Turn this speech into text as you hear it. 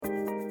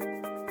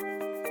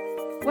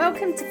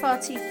Welcome to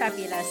Far Too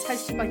Fabulous,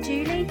 hosted by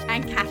Julie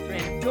and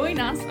Catherine. Join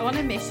us on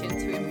a mission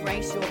to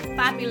embrace your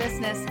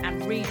fabulousness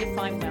and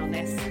redefine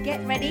wellness.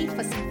 Get ready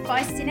for some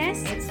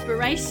feistiness,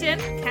 inspiration,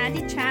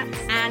 candid chats,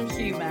 and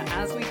humour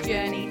as we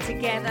journey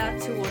together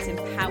towards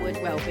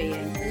empowered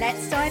well-being.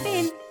 Let's dive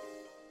in.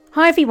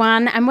 Hi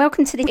everyone, and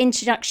welcome to the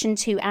introduction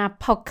to our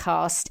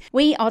podcast.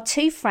 We are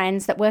two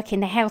friends that work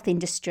in the health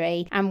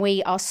industry, and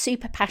we are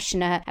super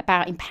passionate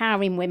about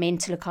empowering women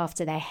to look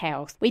after their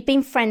health. We've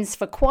been friends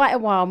for quite a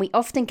while, and we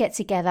often get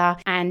together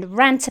and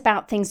rant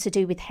about things to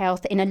do with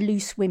health in a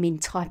loose women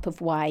type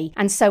of way.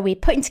 And so we're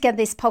putting together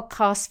this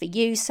podcast for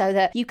you so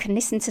that you can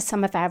listen to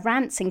some of our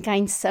rants and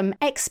gain some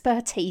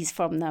expertise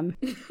from them.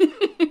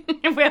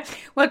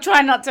 We'll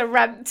try not to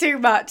rant too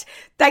much.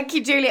 Thank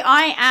you, Julie.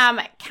 I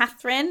am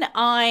Catherine.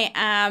 I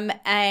am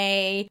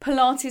a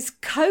Pilates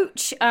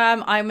coach.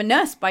 I'm a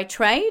nurse by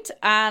trade,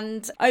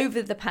 and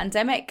over the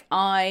pandemic,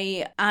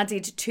 I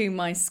added to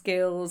my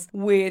skills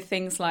with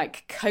things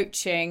like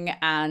coaching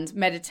and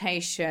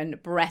meditation,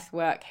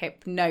 breathwork,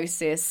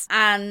 hypnosis,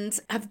 and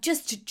have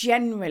just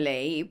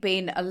generally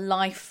been a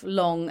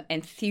lifelong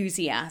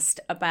enthusiast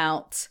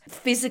about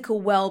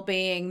physical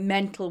well-being,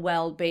 mental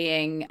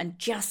well-being, and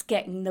just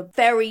getting the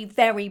very,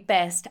 very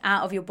best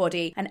out of your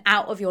body and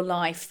out of your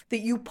life that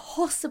you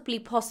possibly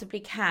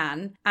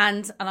can.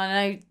 And I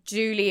know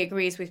Julie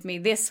agrees with me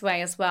this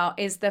way as well,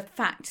 is the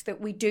fact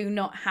that we do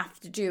not have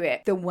to do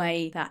it the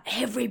way that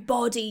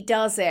everybody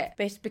does it.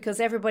 But because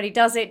everybody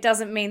does it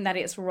doesn't mean that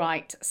it's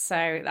right. So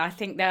I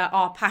think that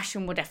our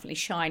passion will definitely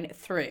shine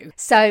through.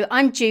 So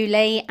I'm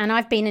Julie, and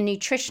I've been a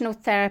nutritional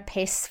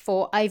therapist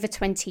for over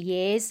 20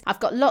 years. I've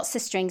got lots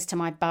of strings to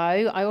my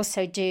bow. I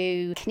also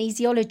do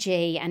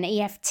kinesiology and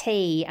EFT,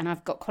 and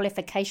I've got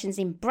qualifications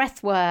in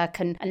breathwork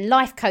and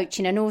life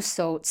coaching and all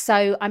sorts.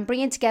 So I'm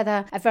bringing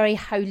together a very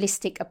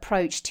holistic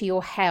approach to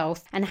your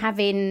health, and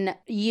having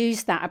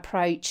used that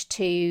approach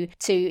to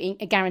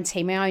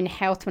guarantee my own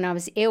health when I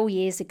was ill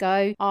years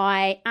ago,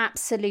 I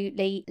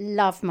absolutely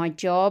love my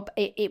job.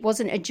 It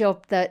wasn't a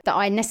job that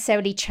I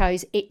necessarily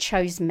chose, it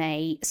chose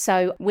me.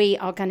 So we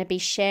are going to be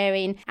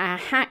sharing our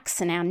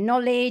hacks and our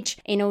knowledge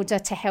in order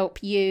to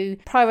help you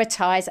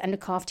prioritize and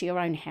look after your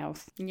own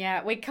health.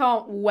 Yeah, we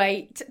can't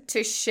wait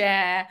to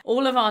share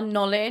all of our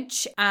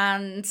knowledge,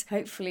 and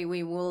hopefully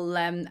we will,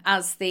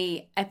 as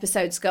the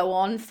episodes go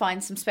on,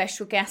 find some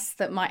special guests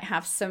that might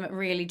have some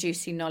really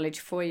juicy knowledge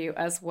for you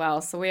as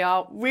well. So we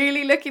are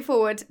really looking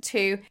forward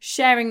to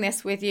sharing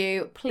this with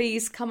you.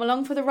 Please come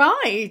along for the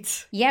ride.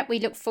 Yeah, we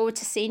look forward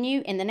to seeing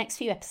you in the next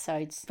few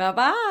episodes.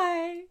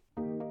 Bye-bye.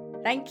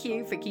 Thank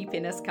you for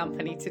keeping us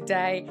company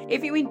today.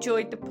 If you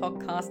enjoyed the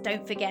podcast,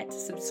 don't forget to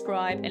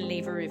subscribe and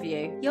leave a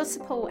review. Your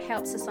support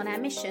helps us on our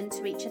mission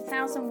to reach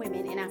 1,000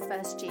 women in our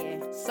first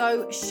year.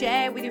 So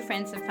share with your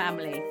friends and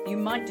family. You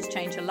might just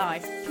change your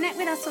life. Connect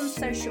with us on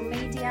social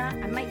media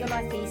and make your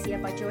life easier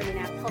by joining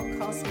our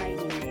podcast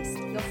mailing list.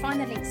 You'll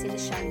find the links in the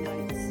show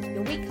notes.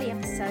 Your weekly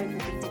episode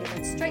will be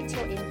delivered straight to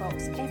your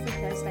inbox every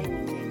Thursday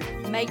morning.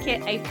 Make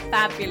it a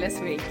fabulous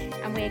week.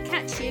 And we'll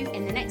catch you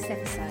in the next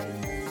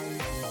episode.